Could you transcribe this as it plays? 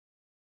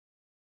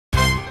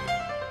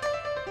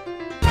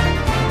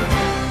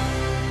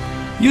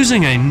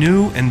Using a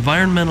new,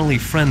 environmentally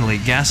friendly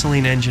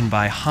gasoline engine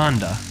by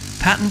Honda,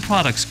 Patent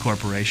Products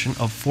Corporation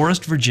of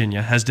Forest,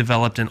 Virginia has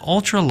developed an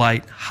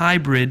ultralight,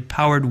 hybrid,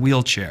 powered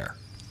wheelchair.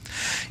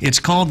 It's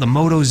called the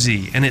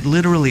Moto-Z, and it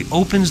literally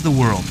opens the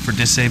world for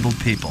disabled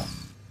people.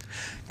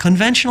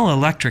 Conventional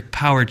electric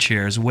power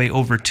chairs weigh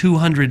over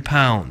 200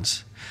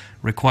 pounds,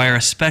 require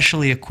a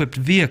specially equipped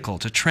vehicle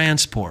to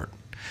transport,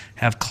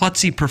 have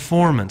klutzy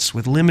performance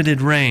with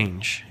limited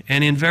range,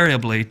 and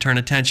invariably turn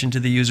attention to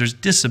the user's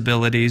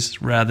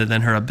disabilities rather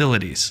than her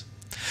abilities.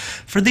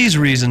 For these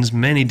reasons,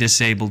 many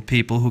disabled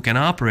people who can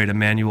operate a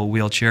manual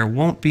wheelchair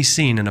won't be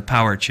seen in a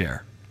power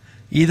chair.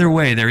 Either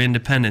way, their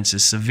independence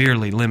is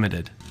severely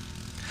limited.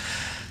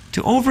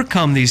 To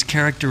overcome these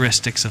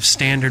characteristics of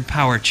standard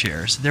power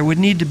chairs, there would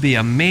need to be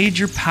a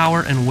major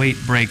power and weight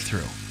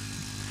breakthrough.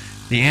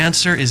 The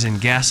answer is in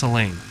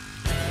gasoline.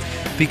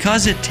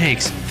 Because it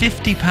takes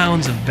 50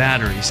 pounds of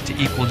batteries to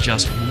equal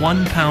just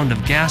 1 pound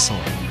of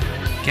gasoline,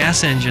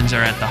 gas engines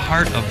are at the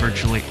heart of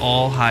virtually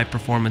all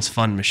high-performance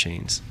fun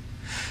machines.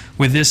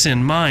 With this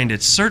in mind,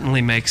 it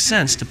certainly makes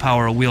sense to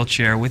power a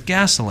wheelchair with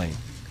gasoline.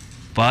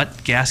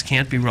 But gas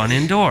can't be run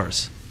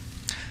indoors.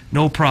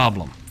 No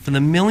problem. For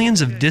the millions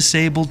of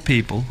disabled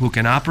people who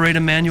can operate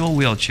a manual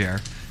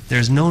wheelchair,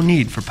 there's no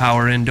need for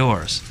power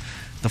indoors.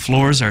 The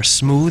floors are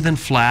smooth and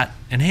flat,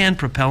 and hand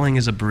propelling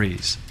is a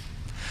breeze.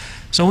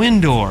 So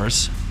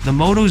indoors, the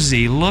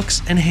Moto-Z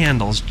looks and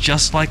handles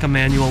just like a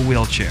manual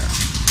wheelchair.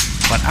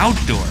 But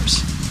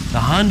outdoors, the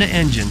Honda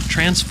engine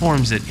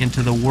transforms it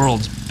into the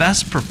world's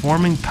best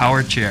performing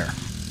power chair.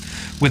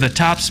 With a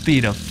top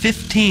speed of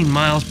 15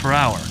 miles per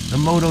hour, the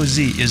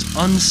Moto-Z is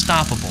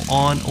unstoppable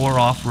on or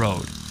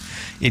off-road.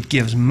 It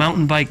gives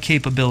mountain bike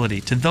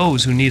capability to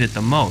those who need it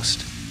the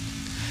most.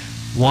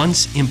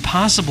 Once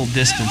impossible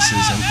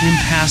distances and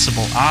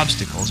impassable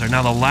obstacles are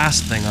now the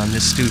last thing on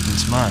this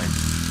student's mind.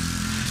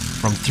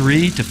 From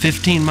 3 to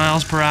 15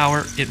 miles per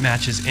hour, it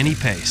matches any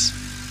pace.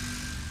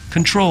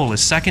 Control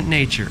is second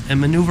nature, and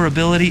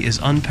maneuverability is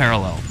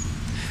unparalleled.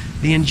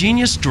 The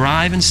ingenious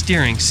drive and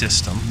steering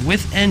system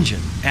with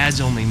engine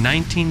adds only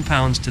 19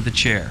 pounds to the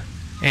chair,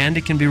 and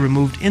it can be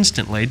removed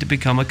instantly to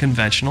become a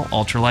conventional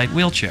ultralight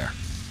wheelchair.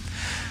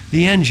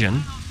 The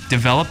engine,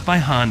 developed by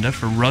Honda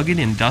for rugged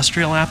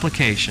industrial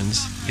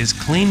applications, is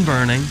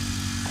clean-burning,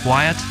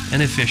 quiet,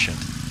 and efficient.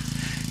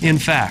 In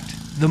fact,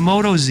 the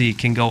Moto-Z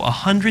can go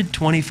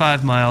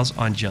 125 miles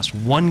on just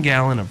 1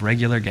 gallon of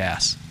regular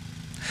gas.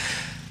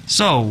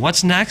 So,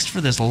 what's next for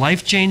this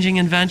life-changing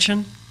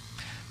invention?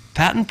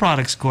 Patent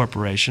Products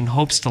Corporation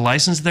hopes to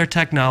license their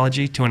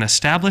technology to an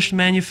established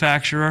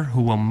manufacturer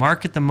who will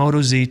market the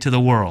Moto-Z to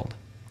the world.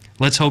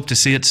 Let's hope to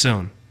see it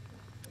soon.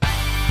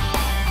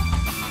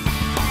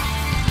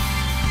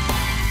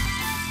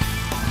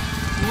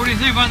 What do you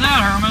think about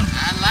that, Herman?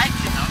 I like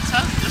it. I'm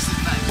telling you, this is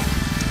nice.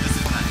 This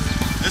is nice.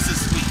 This is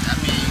sweet. I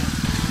mean,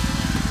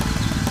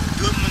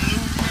 good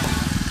maneuver,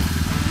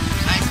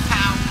 nice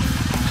power.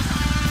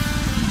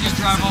 You just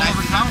drive all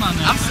over town on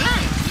that. I'm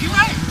serious. You're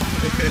right.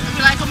 It'd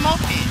be like a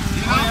moped,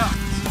 you know? Oh, yeah.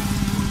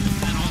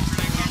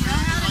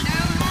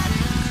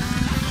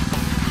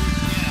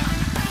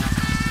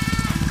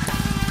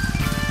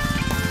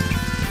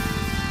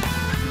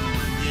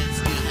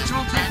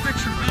 Take a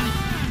picture, Benny.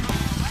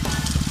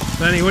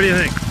 Benny, what do you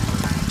think?